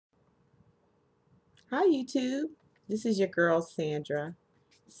Hi YouTube, this is your girl Sandra,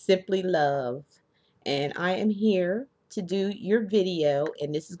 Simply Love, and I am here to do your video,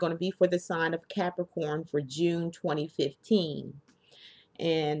 and this is going to be for the sign of Capricorn for June 2015.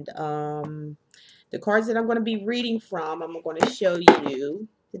 And the cards that I'm going to be reading from, I'm going to show you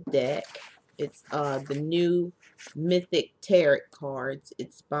the deck. It's the new Mythic Tarot cards.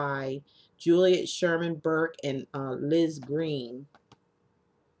 It's by Juliet Sherman Burke and Liz Green.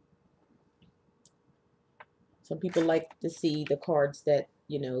 Some people like to see the cards that,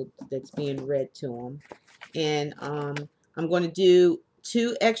 that's being read to them. And I'm going to do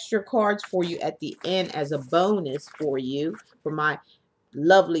 2 extra cards for you at the end as a bonus for you, for my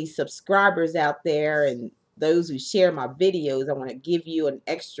lovely subscribers out there and those who share my videos. I want to give you an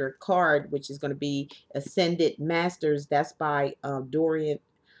extra card, which is going to be Ascended Masters. That's by Dorian.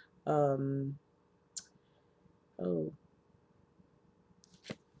 Um, oh,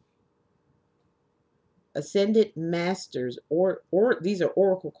 Ascended Masters, or these are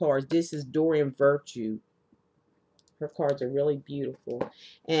Oracle cards. This is Dorian Virtue. Her cards are really beautiful.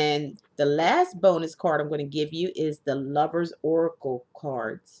 And the last bonus card I'm going to give you is the Lover's Oracle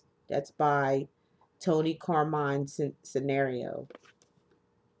cards. That's by Tony Carmine Scenario.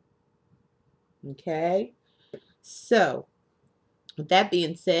 Okay. So with that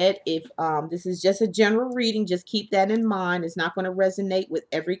being said, if this is just a general reading, just keep that in mind. It's not going to resonate with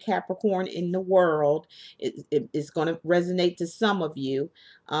every Capricorn in the world. It's going to resonate to some of you.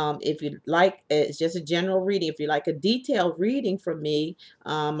 If you like, it's just a general reading. If you like a detailed reading from me,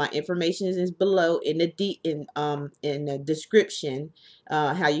 my information is below in the description.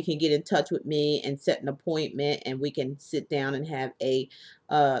 How you can get in touch with me and set an appointment, and we can sit down and have a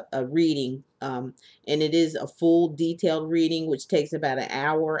reading. And it is a full detailed reading, which takes about an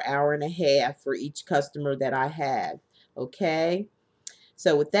hour, hour and a half for each customer that I have. Okay.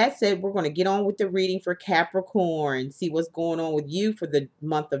 So with that said, we're going to get on with the reading for Capricorn. See what's going on with you for the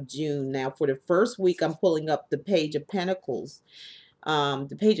month of June. Now, for the first week, I'm pulling up the Page of Pentacles.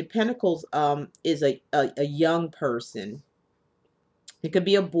 The Page of Pentacles is a young person. It could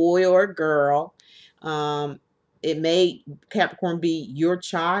be a boy or a girl. It may, Capricorn, be your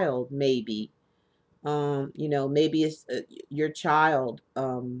child, maybe. Maybe it's your child.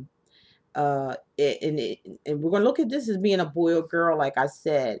 And we're gonna look at this as being a boy or girl, like I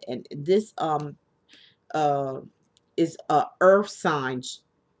said. And this uh is a earth sign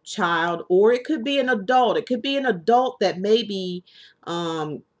child, or it could be an adult. It could be an adult that maybe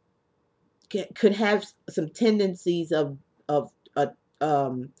could have some tendencies of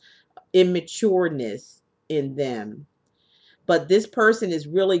immatureness in them. But this person is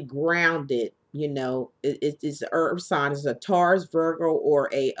really grounded. It's an earth sign. It's a Taurus, Virgo, or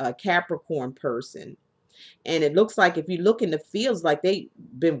a Capricorn person. And it looks like, if you look in the fields, like they've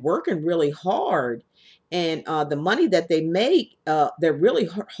been working really hard. And the money that they make, they're really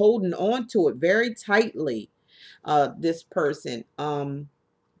holding on to it very tightly. This person.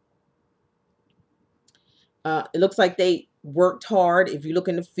 It looks like they worked hard. If you look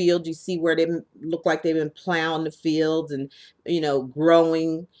in the field, you see where they look like they've been plowing the fields and,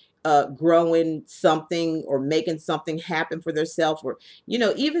 growing something or making something happen for themselves. Or,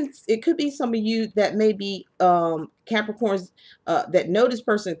 even it could be some of you that may be Capricorns that know this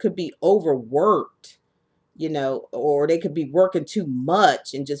person could be overworked, or they could be working too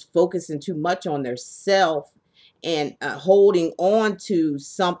much and just focusing too much on their self and holding on to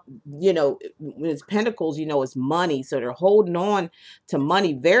some, when it's pentacles, it's money. So they're holding on to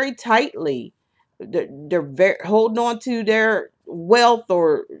money very tightly. They're very holding on to their wealth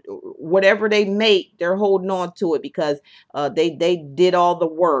or whatever they make. They're holding on to it because they did all the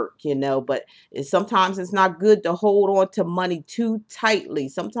work, but sometimes it's not good to hold on to money too tightly.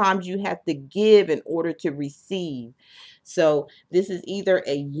 Sometimes you have to give in order to receive. So this is either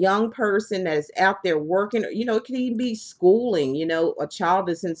a young person that is out there working, or, it can even be schooling. A child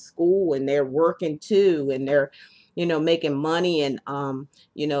is in school and they're working too, and they're, making money. And,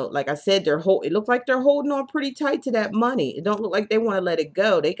 like I said, it looks like they're holding on pretty tight to that money. It don't look like they want to let it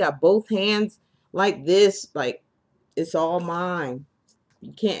go. They got both hands like this, like it's all mine.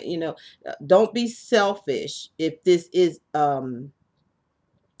 You can't, don't be selfish. If this is,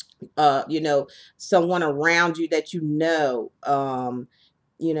 someone around you that you know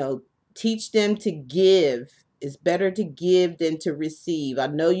teach them to give. It's better to give than to receive. I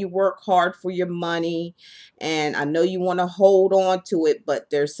know you work hard for your money, and I know you want to hold on to it, but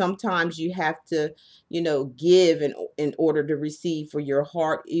there's sometimes you have to, give in order to receive for your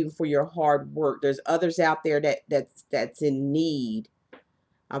heart, even for your hard work. There's others out there that's in need.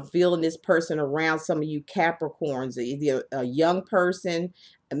 I'm feeling this person around some of you Capricorns, either a young person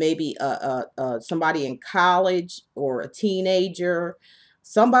maybe somebody in college or a teenager,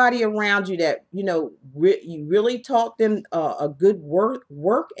 somebody around you that you really taught them a good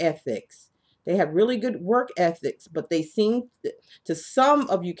work ethics. They have really good work ethics, but they seem to some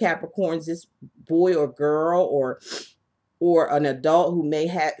of you Capricorns, this boy or girl or an adult who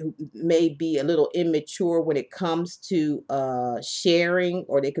may be a little immature when it comes to sharing,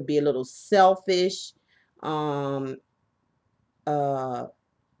 or they could be a little selfish. um uh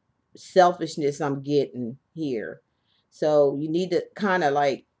Selfishness I'm getting here. So you need to kind of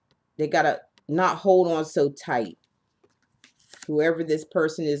like, they gotta not hold on so tight, whoever this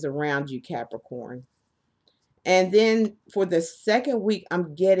person is around you, Capricorn. And then for the second week,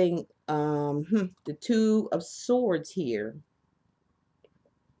 I'm getting the Two of Swords here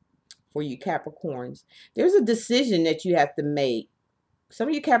for you Capricorns. There's a decision that you have to make. Some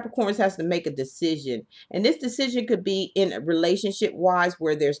of you Capricorns has to make a decision, and this decision could be in a relationship wise,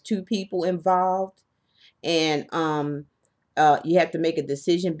 where there's two people involved, and you have to make a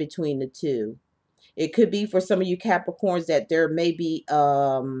decision between the two. It could be for some of you Capricorns that there may be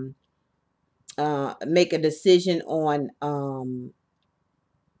make a decision on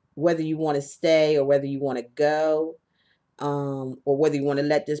whether you want to stay or whether you want to go, or whether you want to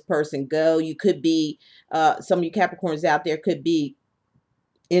let this person go. You could be some of you Capricorns out there could be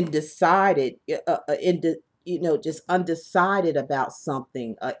undecided, just undecided about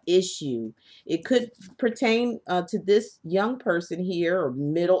something, a issue. It could pertain to this young person here, or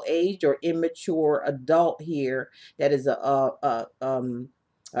middle-aged or immature adult here, that is a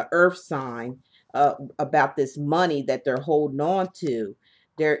earth sign, about this money that they're holding on to.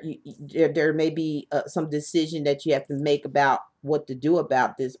 There may be some decision that you have to make about what to do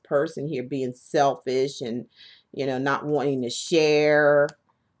about this person here being selfish and not wanting to share.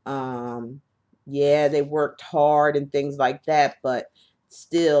 um yeah, they worked hard and things like that, but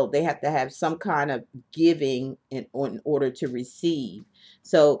still they have to have some kind of giving in order to receive.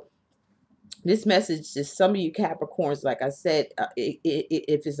 So this message to some of you Capricorns, like I said,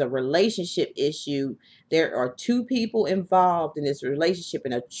 if it's a relationship issue, there are two people involved in this relationship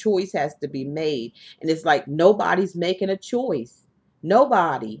and a choice has to be made, and it's like nobody's making a choice.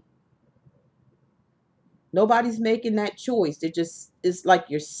 Nobody's making that choice. It's like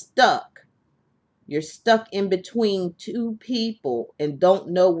you're stuck in between two people and don't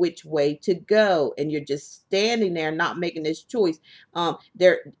know which way to go, and you're just standing there not making this choice.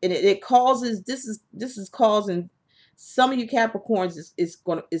 There, and it causes, this is causing some of you Capricorns, is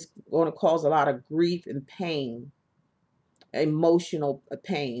going to cause a lot of grief and pain, emotional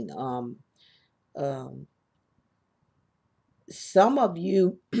pain. Um some of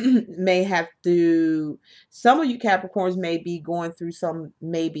you may have to, some of you Capricorns may be going through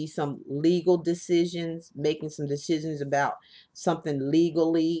maybe some legal decisions, making some decisions about something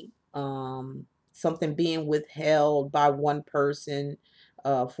legally, something being withheld by one person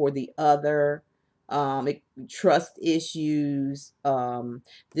for the other. Trust issues.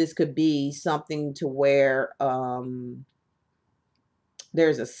 This could be something to where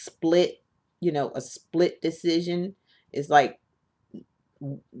there's a split, a split decision. It's like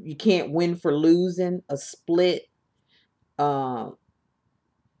you can't win for losing, a split, uh,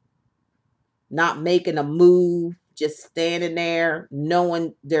 not making a move, just standing there,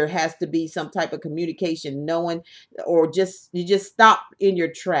 knowing there has to be some type of communication, knowing, or just you just stop in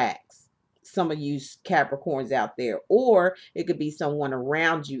your tracks. Some of you Capricorns out there, or it could be someone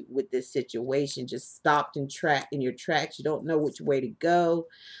around you with this situation, just stopped in your tracks. You don't know which way to go.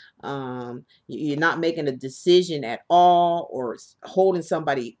 You're not making a decision at all, or holding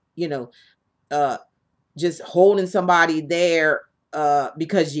somebody, uh, just holding somebody there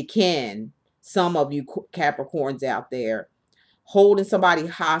because you can. Some of you Capricorns out there holding somebody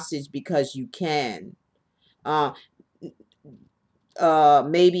hostage because you can. Uh,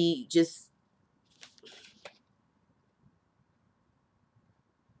 maybe just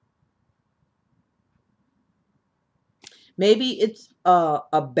maybe it's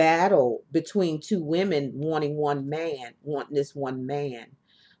a battle between two women wanting this one man.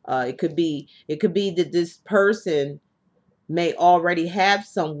 It could be that this person may already have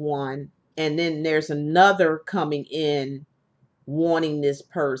someone, and then there's another coming in wanting this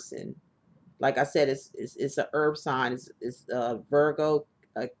person. Like I said, it's an earth sign. It's Virgo,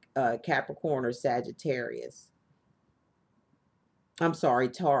 Capricorn, or Sagittarius. I'm sorry,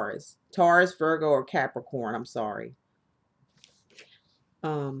 Taurus, Virgo, or Capricorn. I'm sorry.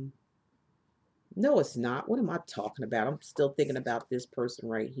 Um, no, it's not. What am I talking about? I'm still thinking about this person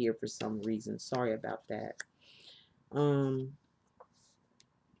right here for some reason. Sorry about that. Um,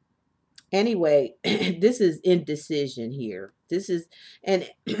 Anyway, this is indecision here. This is, and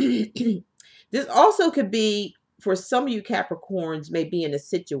this also could be for some of you Capricorns, may be in a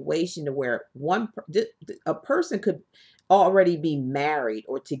situation to where a person could already be married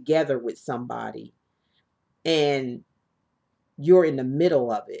or together with somebody, and you're in the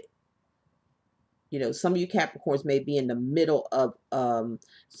middle of it. You know, some of you Capricorns may be in the middle of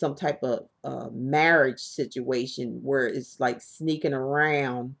some type of marriage situation where it's like sneaking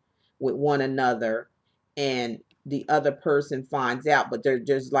around with one another, and the other person finds out, but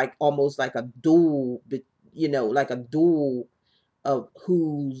there's like almost like a duel, you know, like a duel of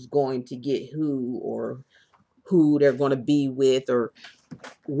who's going to get who, or who they're going to be with, or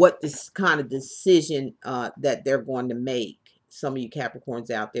what this kind of decision that they're going to make. Some of you Capricorns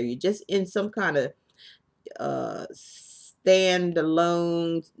out there, you're just in some kind of stand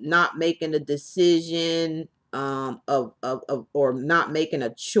alone, not making a decision, or not making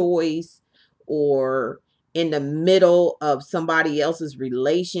a choice, or in the middle of somebody else's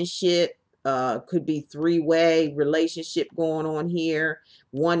relationship. Could be three-way relationship going on here.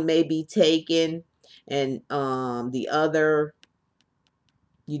 One may be taken, and the other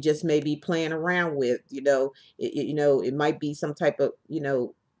you just may be playing around with. You know, you know, it might be some type of, you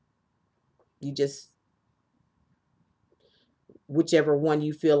know, you just, whichever one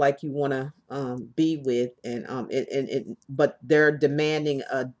you feel like you want to be with, and but they're demanding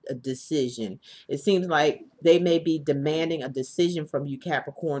a decision. It seems like they may be demanding a decision from you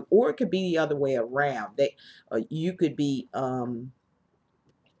Capricorn, or it could be the other way around. They You could be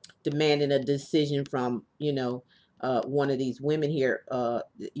demanding a decision from, you know, one of these women here.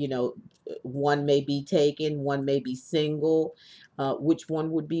 You know, one may be taken, one may be single. Which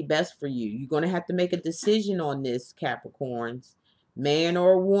one would be best for you? You're going to have to make a decision on this, Capricorns. Man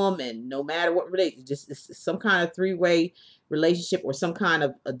or woman, no matter what relation, just some kind of three-way relationship, or some kind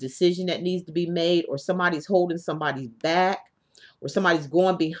of a decision that needs to be made, or somebody's holding somebody's back, or somebody's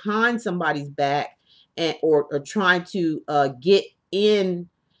going behind somebody's back, and or trying to get in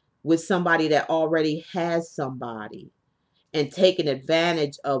with somebody that already has somebody, and taking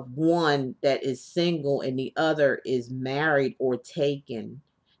advantage of one that is single and the other is married or taken.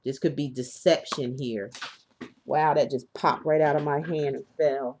 This could be deception here. Wow, that just popped right out of my hand and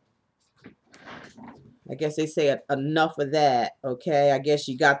fell. I guess they say enough of that. Okay, I guess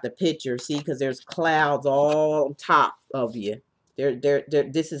you got the picture. See, because there's clouds all on top of you.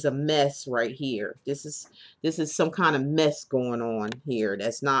 This is a mess right here. This is some kind of mess going on here.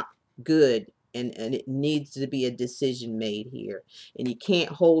 That's not good, and it needs to be a decision made here. And you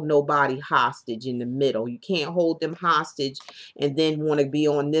can't hold nobody hostage in the middle. You can't hold them hostage and then want to be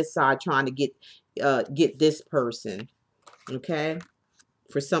on this side trying to get this person. Okay,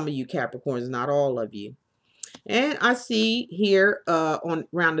 for some of you Capricorns, not all of you. And I see here on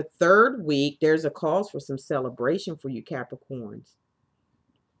around the third week, there's a cause for some celebration for you Capricorns.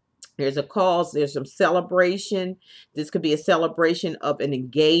 There's a cause, there's some celebration. This could be a celebration of an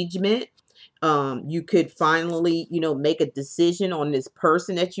engagement. You could finally, you know, make a decision on this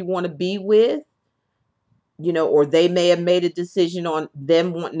person that you want to be with. You know, or they may have made a decision on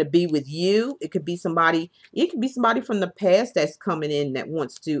them wanting to be with you. It could be somebody, from the past that's coming in that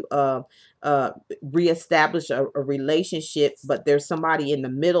wants to reestablish a relationship, but there's somebody in the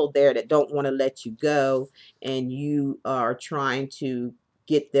middle there that don't want to let you go, and you are trying to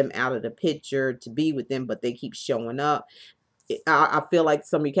get them out of the picture to be with them, but they keep showing up. I feel like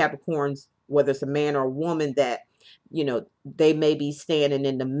some of you Capricorns, whether it's a man or a woman, that, you know, they may be standing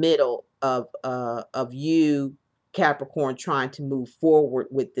in the middle of you Capricorn trying to move forward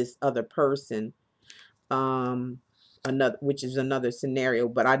with this other person. Another, which is another scenario,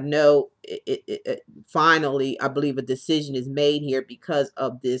 but I know finally, I believe a decision is made here because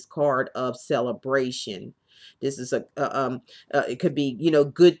of this card of celebration. This is it could be, you know,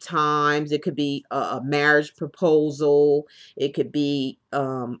 good times. It could be a marriage proposal. It could be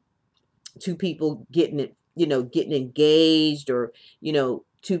two people getting it, you know, getting engaged, or, you know,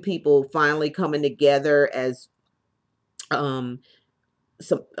 two people finally coming together as some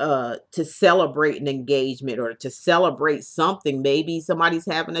to celebrate an engagement, or to celebrate something. Maybe somebody's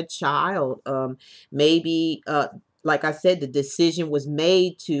having a child. Maybe like I said, the decision was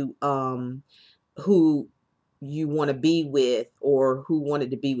made to who you want to be with, or who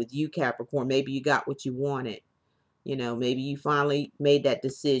wanted to be with you Capricorn. Maybe you got what you wanted. You know, maybe you finally made that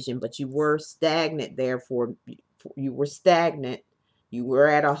decision, but you were stagnant there you were stagnant. You were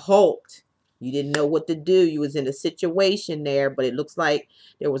at a halt. You didn't know what to do. You was in a situation there, but it looks like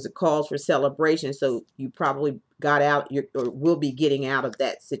there was a cause for celebration. So you probably got out, or will be getting out of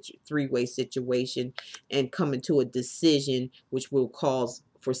that three-way situation, and coming to a decision which will cause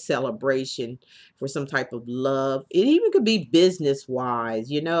for celebration, for some type of love. It even could be business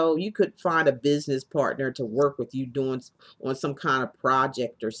wise. You know, you could find a business partner to work with you doing on some kind of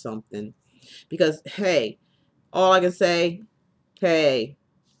project or something. Because hey, all I can say, hey,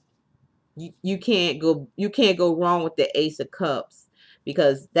 you can't go wrong with the Ace of Cups,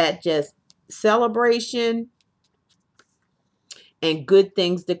 because that just celebration and good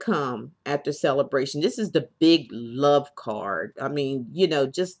things to come after celebration. This is the big love card. I mean,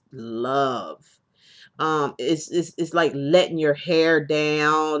 just love. It's like letting your hair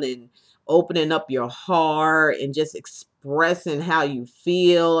down and opening up your heart and just expressing how you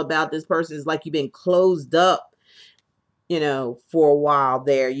feel about this person. It's like you've been closed up, for a while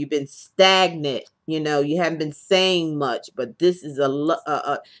there. You've been stagnant. You haven't been saying much, but this is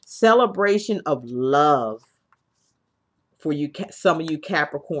a celebration of love for you. Some of you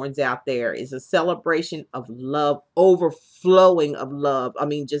Capricorns out there is a celebration of love, overflowing of love. I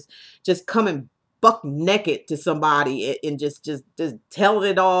mean, just coming buck naked to somebody and just telling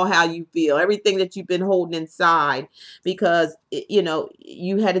it all how you feel, everything that you've been holding inside, because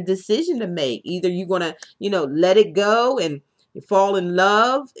you had a decision to make. Either you're gonna let it go and fall in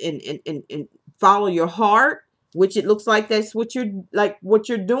love and follow your heart, which it looks like that's what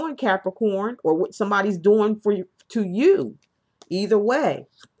you're doing, Capricorn, or what somebody's doing for you, to you. Either way,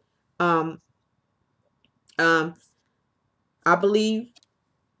 um um I believe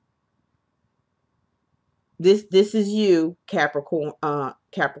this is you, Capricorn.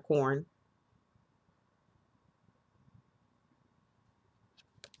 Capricorn,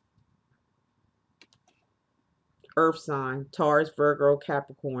 earth sign, Taurus, Virgo,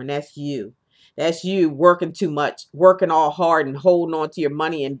 Capricorn. That's you. That's you working too much, working all hard and holding on to your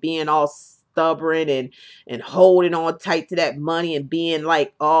money and being all stubborn and holding on tight to that money and being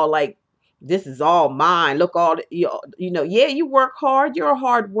like all like, this is all mine. Look, all yeah, you work hard. You're a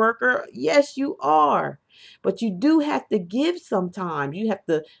hard worker. Yes, you are. But you do have to give sometimes. You have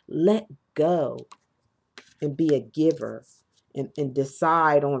to let go and be a giver, and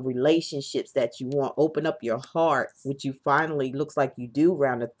decide on relationships that you want. Open up your heart, which you finally looks like you do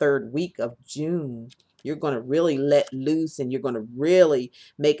around the third week of June. You're going to really let loose, and you're going to really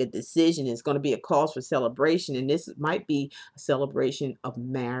make a decision. It's going to be a cause for celebration. And this might be a celebration of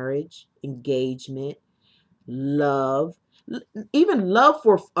marriage, engagement, love, even love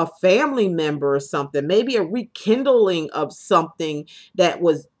for a family member or something, maybe a rekindling of something that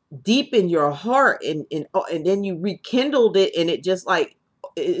was deep in your heart, and then you rekindled it, and it just like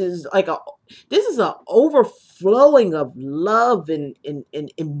is like this is a overflowing of love and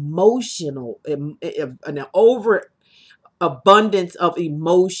emotional, an over abundance of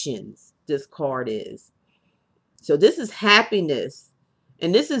emotions. This card is, so this is happiness,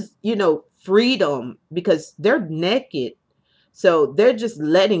 and this is, freedom, because they're naked. So they're just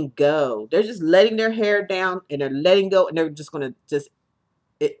letting go. They're just letting their hair down, and they're letting go, and they're just going to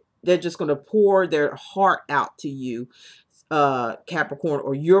they're just going to pour their heart out to you, Capricorn,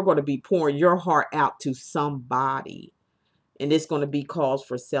 or you're going to be pouring your heart out to somebody. And it's going to be cause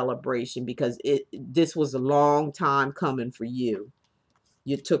for celebration, because this was a long time coming for you.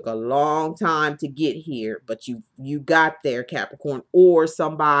 You took a long time to get here, but you got there, Capricorn. Or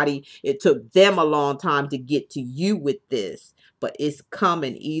somebody, it took them a long time to get to you with this, but it's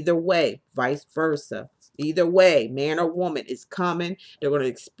coming either way, vice versa. Either way, man or woman, is coming. They're going to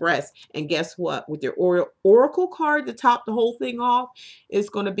express. And guess what? With your oracle card to top the whole thing off, it's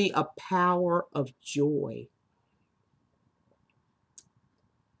going to be a power of joy.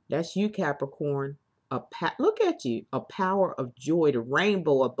 That's you, Capricorn. Look at you. A power of joy, the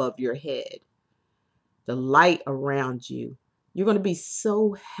rainbow above your head, the light around you. You're going to be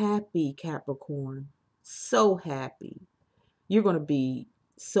so happy, Capricorn. So happy. You're going to be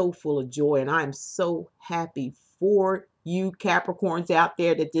so full of joy. And I'm so happy for you, Capricorns out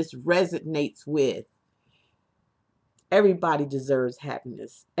there, that this resonates with. Everybody deserves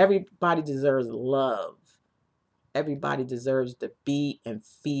happiness. Everybody deserves love. Everybody deserves to be and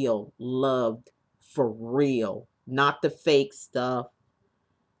feel loved for real. Not the fake stuff,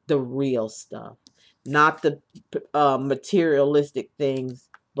 the real stuff. Not the materialistic things,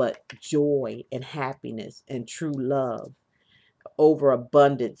 but joy and happiness and true love.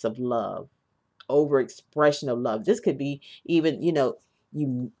 Overabundance of love. Over expression of love. This could be even, you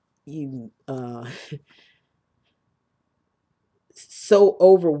so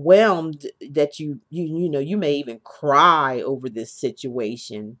overwhelmed that you may even cry over this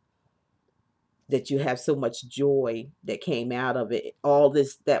situation, that you have so much joy that came out of it. All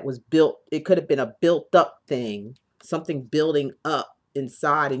this that was built, it could have been a built up thing, something building up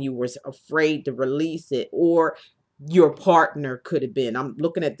inside, and you were afraid to release it, or your partner could have been. I'm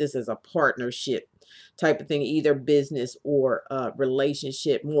looking at this as a partnership type of thing, either business or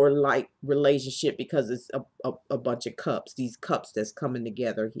relationship, more like relationship, because it's a bunch of cups, these cups that's coming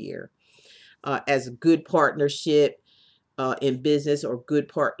together here, as a good partnership in business or good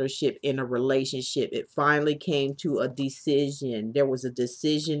partnership in a relationship. It finally came to a decision. There was a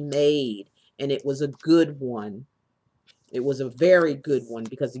decision made, and it was a good one. It was a very good one,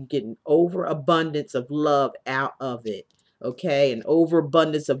 because you're getting overabundance of love out of it. Okay, an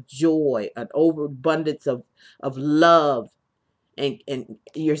overabundance of joy, an overabundance of love, and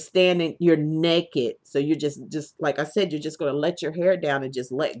you're naked, so you're just like I said, you're just going to let your hair down and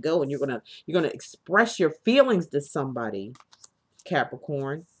just let go, and you're going to express your feelings to somebody,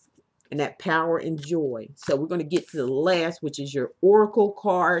 Capricorn, and that power and joy. So we're going to get to the last, which is your oracle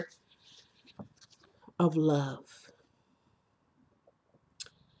card of love.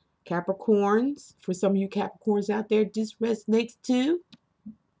 Capricorns, for some of you Capricorns out there, this resonates too.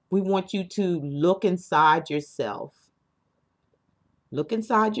 We want you to look inside yourself. Look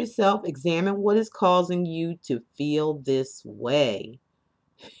inside yourself, examine what is causing you to feel this way.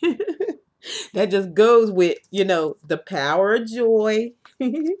 That just goes with, the power of joy.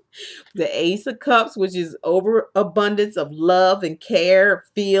 The Ace of Cups, which is overabundance of love and care,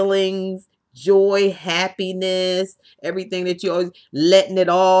 feelings, joy, happiness, everything that you always letting it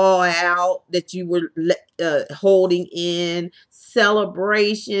all out, that you were holding in,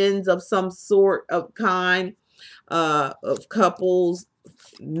 celebrations of some sort of kind, of couples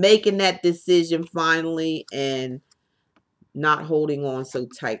making that decision finally, and not holding on so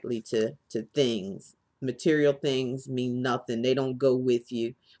tightly to things. Material things mean nothing. They don't go with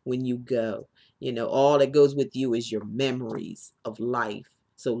you when you go. All that goes with you is your memories of life.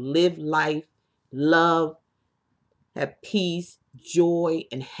 So live life, love, have peace, joy,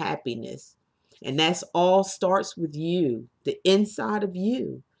 and happiness. And that's all starts with you, the inside of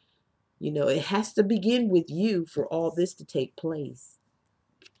you. It has to begin with you for all this to take place.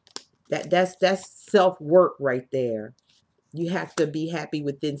 That's self-work right there. You have to be happy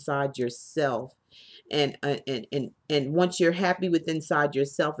with inside yourself. And once you're happy with inside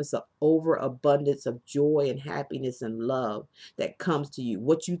yourself, it's an overabundance of joy and happiness and love that comes to you.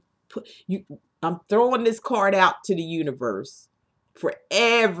 What you put you I'm throwing this card out to the universe for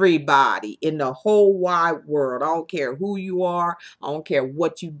everybody in the whole wide world. I don't care who you are. I don't care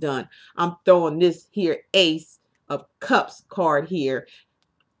what you've done. I'm throwing this here Ace of Cups card here.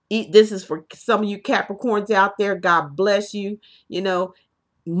 This is for some of you Capricorns out there. God bless you.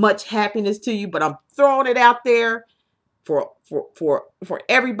 Much happiness to you, but I'm throwing it out there for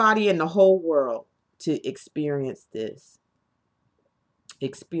everybody in the whole world to experience this.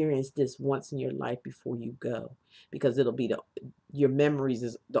 Experience this once in your life before you go, because it'll be your memories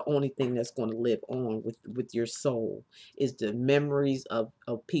is the only thing that's going to live on with your soul, is the memories of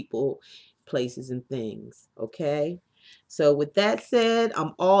people, places, and things. Okay, so with that said,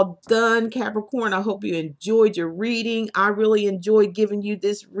 I'm all done, Capricorn. I hope you enjoyed your reading. I really enjoyed giving you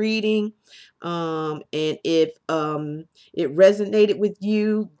this reading, and if it resonated with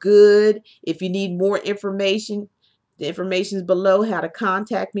you, good. If you need more information, the information is below, how to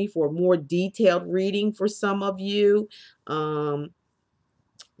contact me for a more detailed reading for some of you,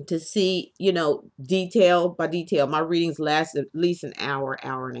 to see, detail by detail. My readings last at least an hour,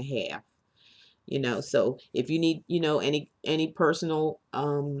 hour and a half. So if you need, any personal,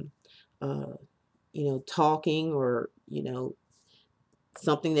 talking, or,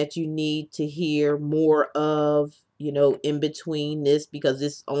 something that you need to hear more of, in between this, because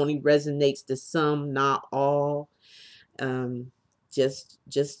this only resonates to some, not all. um, just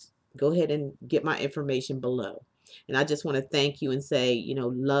go ahead and get my information below. And I just want to thank you and say,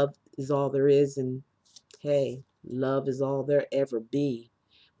 love is all there is, and hey, love is all there ever be.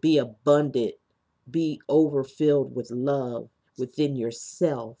 Be abundant, be overfilled with love within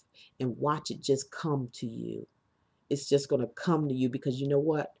yourself, and watch it just come to you. It's just going to come to you, because you know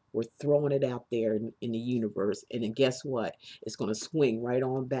what? We're throwing it out there in the universe, and then guess what? It's going to swing right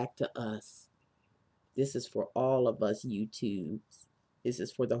on back to us. This is for all of us YouTubes. This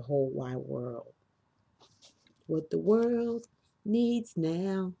is for the whole wide world. What the world needs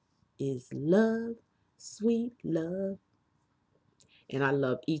now is love, sweet love. And I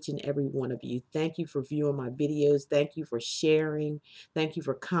love each and every one of you. Thank you for viewing my videos. Thank you for sharing. Thank you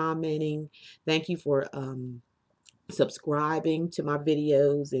for commenting. Thank you for subscribing to my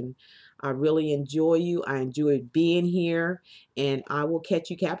videos. And I really enjoy you. I enjoy being here. And I will catch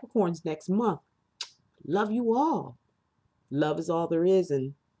you Capricorns next month. Love you all. Love is all there is,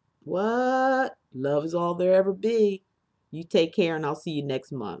 and what? Love is all there ever be. You take care, and I'll see you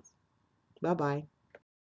next month. Bye-bye.